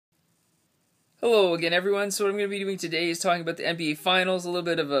Hello again, everyone. So, what I'm going to be doing today is talking about the NBA Finals, a little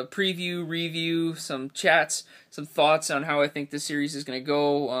bit of a preview, review, some chats, some thoughts on how I think this series is going to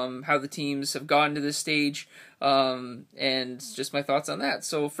go, how the teams have gotten to this stage, and just my thoughts on that.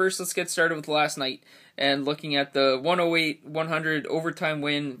 So, first, let's get started with last night and looking at the 108-100 overtime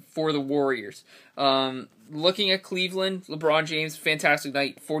win for the Warriors. Looking at Cleveland, LeBron James, fantastic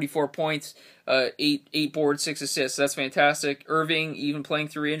night, 44 points, eight boards, 6 assists. That's fantastic. Irving, even playing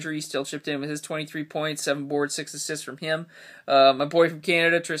through injury, still chipped in with his 23 points, 7 boards, 6 assists from him. My boy from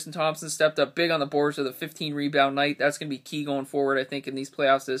Canada, Tristan Thompson, stepped up big on the boards with a 15 rebound night. That's going to be key going forward, I think, in these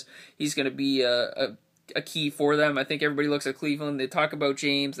playoffs. He's going to be a key for them. I think everybody looks at Cleveland. They talk about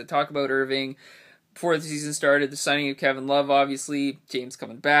James, they talk about Irving. Before the season started, the signing of Kevin Love, obviously, James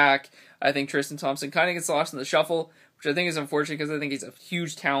coming back. I think Tristan Thompson kind of gets lost in the shuffle, which I think is unfortunate because I think he's a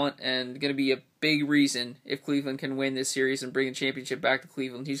huge talent and going to be a big reason if Cleveland can win this series and bring a championship back to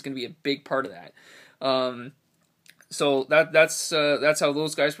Cleveland. He's going to be a big part of that. So that's how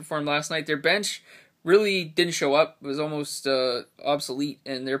those guys performed last night. Their bench really didn't show up. It was almost obsolete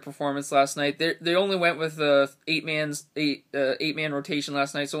in their performance last night. They only went with eight-man rotation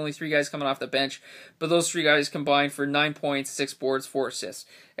last night, so only 3 guys coming off the bench. But those 3 guys combined for 9 points, 6 boards, 4 assists,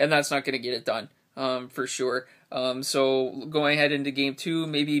 and that's not going to get it done for sure. So going ahead into game 2,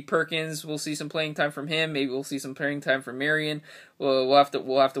 maybe Perkins, we'll see some playing time from him. Maybe we'll see some playing time from Marion. We'll have to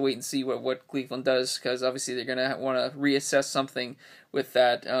wait and see what Cleveland does, because obviously they're gonna want to reassess something with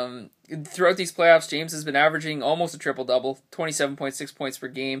that. Throughout these playoffs, James has been averaging almost a triple-double, 27.6 points per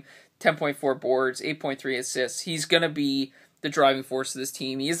game, 10.4 boards, 8.3 assists. He's gonna be the driving force of this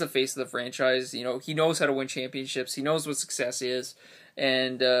team. He is the face of the franchise. You know, he knows how to win championships. He knows what success is.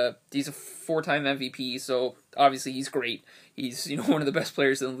 And he's a 4-time MVP, so obviously he's great. He's one of the best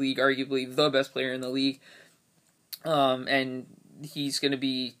players in the league, arguably the best player in the league. And he's going to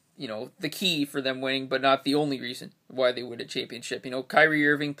be the key for them winning, but not the only reason why they win a championship. Kyrie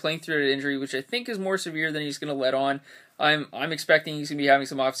Irving playing through an injury, which I think is more severe than he's going to let on. I'm expecting he's going to be having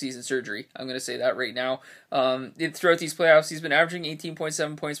some off-season surgery. I'm going to say that right now. Throughout these playoffs, he's been averaging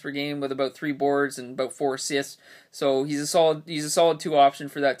 18.7 points per game with about 3 boards and about 4 assists. So he's a solid 2 option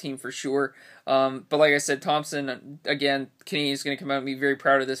for that team for sure. But like I said, Thompson, again, Canadian's going to come out and be very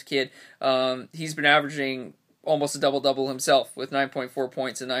proud of this kid. He's been averaging almost a double-double himself with 9.4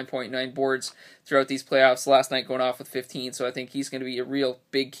 points and 9.9 boards throughout these playoffs. Last night going off with 15, so I think he's going to be a real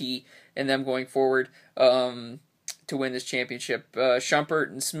big key in them going forward to win this championship. Shumpert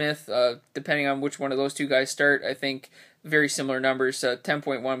and Smith, depending on which one of those 2 guys start, I think very similar numbers,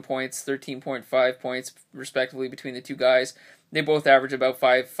 10.1 points, 13.5 points respectively between the 2 guys. They both average about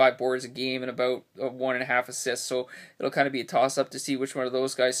five boards a game and about 1.5 assists, so it'll kind of be a toss-up to see which one of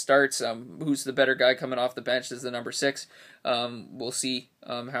those guys starts. Who's the better guy coming off the bench is the number 6. We'll see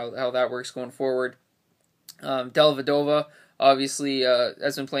how that works going forward. Dellavedova obviously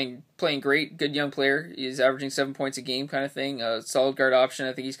has been playing great, good young player. He's averaging 7 points a game kind of thing. Solid guard option.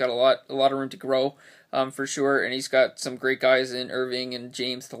 I think he's got a lot of room to grow for sure, and he's got some great guys in Irving and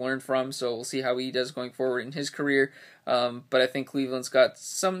James to learn from. So we'll see how he does going forward in his career. But I think Cleveland's got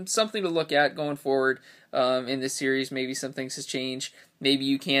something to look at going forward in this series. Maybe some things has changed. Maybe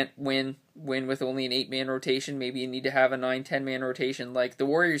you can't win with only an 8-man rotation. Maybe you need to have a 9-10-man rotation like the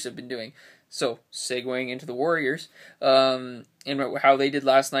Warriors have been doing. So, segueing into the Warriors, and how they did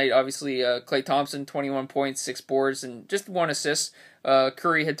last night, obviously, Klay Thompson, 21 points, 6 boards, and just 1 assist.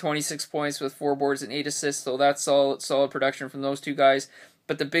 Curry had 26 points with 4 boards and 8 assists, so that's solid production from those 2 guys.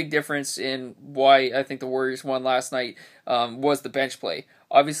 But the big difference in why I think the Warriors won last night was the bench play.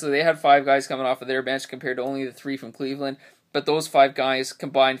 Obviously, they had 5 guys coming off of their bench compared to only the 3 from Cleveland, but those 5 guys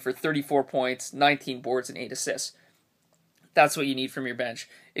combined for 34 points, 19 boards, and 8 assists. That's what you need from your bench.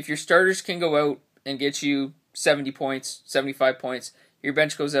 If your starters can go out and get you 70 points, 75 points, your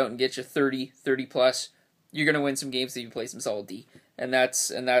bench goes out and gets you 30 plus, you're going to win some games that you play some solid D. And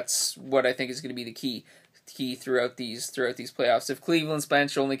that's what I think is going to be the key throughout these playoffs. If Cleveland's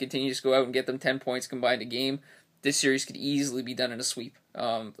bench only continues to go out and get them 10 points combined a game, this series could easily be done in a sweep.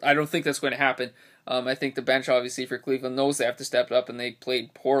 I don't think that's going to happen. I think the bench, obviously, for Cleveland knows they have to step up, and they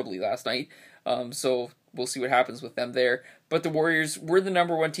played horribly last night. So we'll see what happens with them there. But the Warriors were the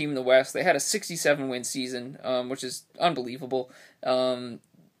number 1 team in the West. They had a 67-win season, which is unbelievable. And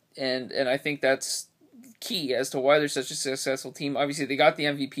I think that's key as to why they're such a successful team. Obviously, they got the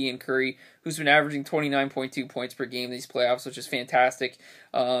MVP in Curry, who's been averaging 29.2 points per game these playoffs, which is fantastic.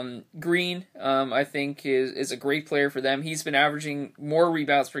 Green, I think, is a great player for them. He's been averaging more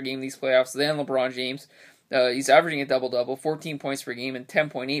rebounds per game these playoffs than LeBron James. He's averaging a double-double, 14 points per game and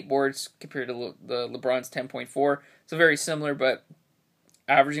 10.8 boards compared to the LeBron's 10.4. So very similar, but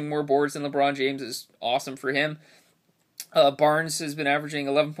averaging more boards than LeBron James is awesome for him. Barnes has been averaging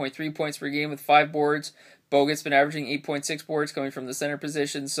 11.3 points per game with 5 boards. Bogut's been averaging 8.6 boards coming from the center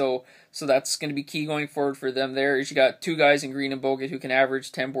position, so that's going to be key going forward for them there. You got 2 guys in Green and Bogut who can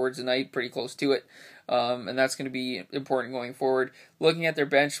average 10 boards a night, pretty close to it, and that's going to be important going forward. Looking at their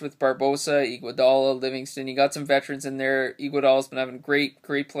bench with Barbosa, Iguodala, Livingston, you got some veterans in there. Iguodala's been having great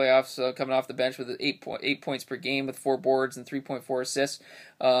playoffs coming off the bench with 8 points per game with 4 boards and 3.4 assists.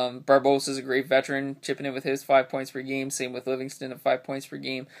 Barbosa's a great veteran, chipping in with his 5 points per game. Same with Livingston at 5 points per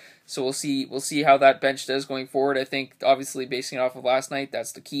game. So we'll see how that bench does going forward. I think obviously basing it off of last night,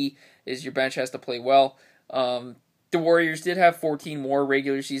 that's the key, is your bench has to play well. The Warriors did have 14 more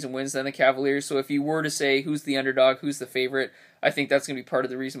regular season wins than the Cavaliers, so if you were to say who's the underdog, who's the favorite, I think that's going to be part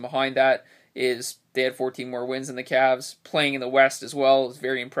of the reason behind that, is they had 14 more wins than the Cavs. Playing in the West as well is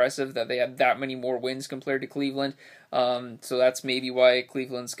very impressive that they had that many more wins compared to Cleveland. So that's maybe why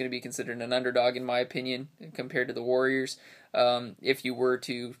Cleveland's going to be considered an underdog, in my opinion, compared to the Warriors. If you were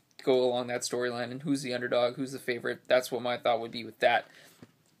to go along that storyline and who's the underdog, who's the favorite, that's what my thought would be with that.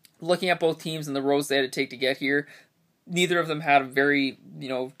 Looking at both teams and the roads they had to take to get here, neither of them had a very,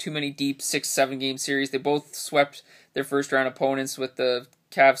 too many deep 6-7 game series. They both swept their first round opponents, with the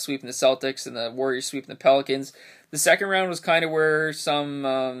Cavs sweeping the Celtics and the Warriors sweeping the Pelicans. The second round was kind of where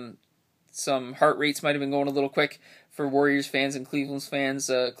some heart rates might have been going a little quick for Warriors fans and Cleveland fans.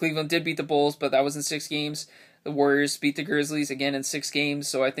 Cleveland did beat the Bulls, but that was in 6 games. The Warriors beat the Grizzlies again in 6 games,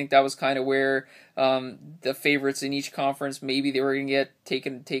 so I think that was kind of where the favorites in each conference, maybe they were going to get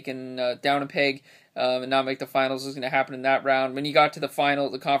taken down a peg and not make the finals, was going to happen in that round. When you got to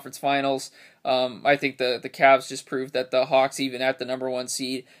the conference finals, I think the Cavs just proved that the Hawks, even at the number 1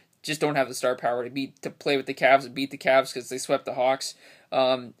 seed, just don't have the star power to play with the Cavs and beat the Cavs, because they swept the Hawks.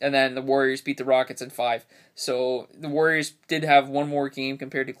 And then the Warriors beat the Rockets in 5. So the Warriors did have one more game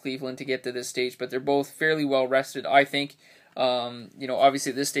compared to Cleveland to get to this stage, but they're both fairly well rested, I think.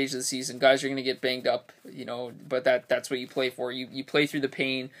 Obviously at this stage of the season, guys are going to get banged up, but that's what you play for. You play through the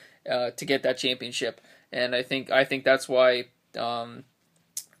pain to get that championship, and I think that's why Kyrie's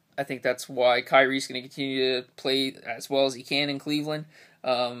going to continue to play as well as he can in Cleveland.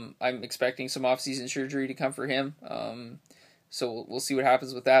 I'm expecting some offseason surgery to come for him. So we'll see what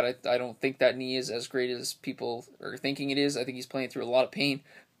happens with that. I don't think that knee is as great as people are thinking it is. I think he's playing through a lot of pain,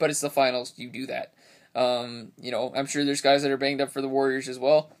 but it's the finals. You do that. I'm sure there's guys that are banged up for the Warriors as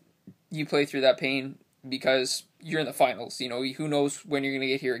well. You play through that pain because you're in the finals. Who knows when you're going to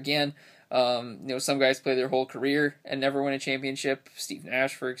get here again. Some guys play their whole career and never win a championship. Steve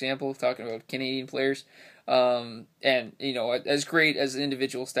Nash, for example, talking about Canadian players. As great as the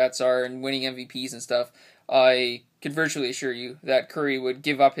individual stats are and winning MVPs and stuff, I can virtually assure you that Curry would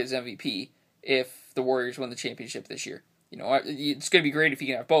give up his MVP if the Warriors win the championship this year. It's going to be great if you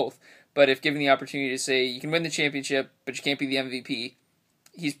can have both, but if given the opportunity to say you can win the championship, but you can't be the MVP,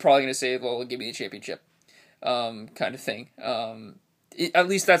 he's probably going to say, well, give me the championship, kind of thing. At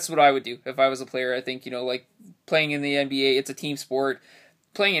least that's what I would do if I was a player. I think, like playing in the NBA, it's a team sport.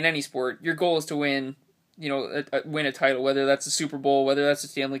 Playing in any sport, your goal is to win, win a title, whether that's a Super Bowl, whether that's a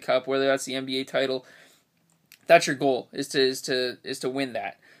Stanley Cup, whether that's the NBA title. That's your goal, is to win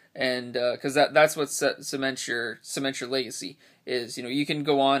that, and because that's what cements your legacy. Is you can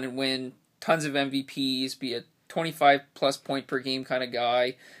go on and win tons of MVPs, be a 25+ point per game kind of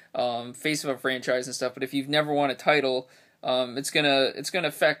guy, face of a franchise and stuff. But if you've never won a title, it's gonna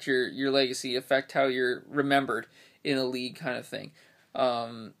affect your legacy, affect how you're remembered in a league, kind of thing.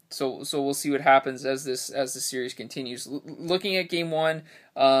 So we'll see what happens as the series continues. Looking at game 1,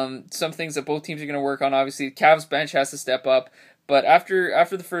 some things that both teams are going to work on. Obviously, the Cavs bench has to step up. But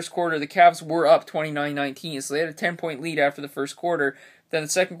after the first quarter, the Cavs were up 29-19, so they had a 10-point lead after the first quarter. Then the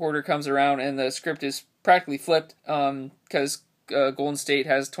second quarter comes around, and the script is practically flipped because Golden State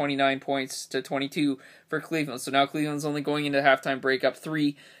has 29 points to 22 for Cleveland. So now Cleveland's only going into halftime break up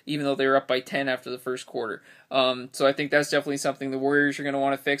 3, even though they were up by 10 after the first quarter. So I think that's definitely something the Warriors are going to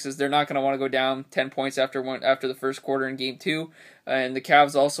want to fix, is they're not going to want to go down 10 points after the first quarter in game 2. And the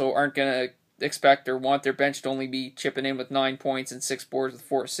Cavs also aren't going to expect or want their bench to only be chipping in with 9 points and 6 boards with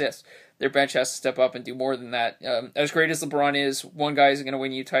 4 assists. Their bench has to step up and do more than that. As great as LeBron is, one guy isn't going to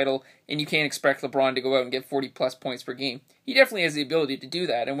win you a title, and you can't expect LeBron to go out and get 40+ points per game. He definitely has the ability to do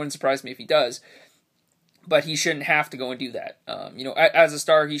that, and wouldn't surprise me if he does, but he shouldn't have to go and do that. As a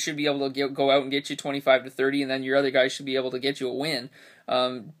star, he should be able to go out and get you 25 to 30, and then your other guys should be able to get you a win.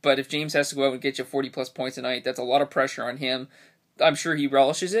 But if James has to go out and get you 40+ points a night, that's a lot of pressure on him. I'm sure he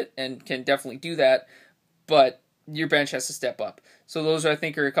relishes it and can definitely do that, but your bench has to step up. So those, I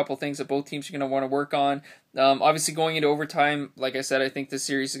think, are a couple things that both teams are going to want to work on. Obviously, going into overtime, like I said, I think this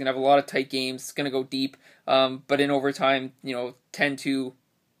series is going to have a lot of tight games. It's going to go deep. But in overtime, 10-2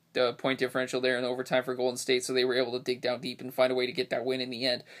 the point differential there in overtime for Golden State, so they were able to dig down deep and find a way to get that win in the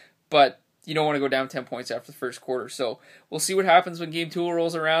end. But you don't want to go down 10 points after the first quarter. So we'll see what happens when Game 2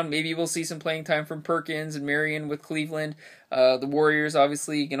 rolls around. Maybe we'll see some playing time from Perkins and Marion with Cleveland. The Warriors,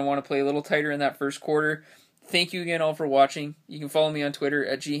 obviously, going to want to play a little tighter in that first quarter. Thank you again all for watching. You can follow me on Twitter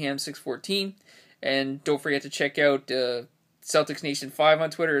at GHAM614. And don't forget to check out Celtics Nation 5 on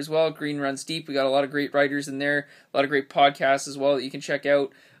Twitter as well. Green Runs Deep. We got a lot of great writers in there. A lot of great podcasts as well that you can check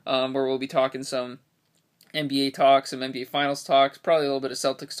out, where we'll be talking some NBA talk, some NBA Finals talks, probably a little bit of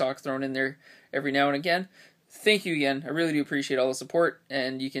Celtics talk thrown in there every now and again. Thank you again. I really do appreciate all the support,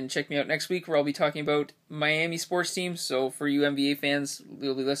 and you can check me out next week where I'll be talking about Miami sports teams. So for you NBA fans,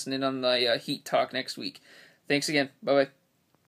 you'll be listening on the Heat talk next week. Thanks again. Bye-bye.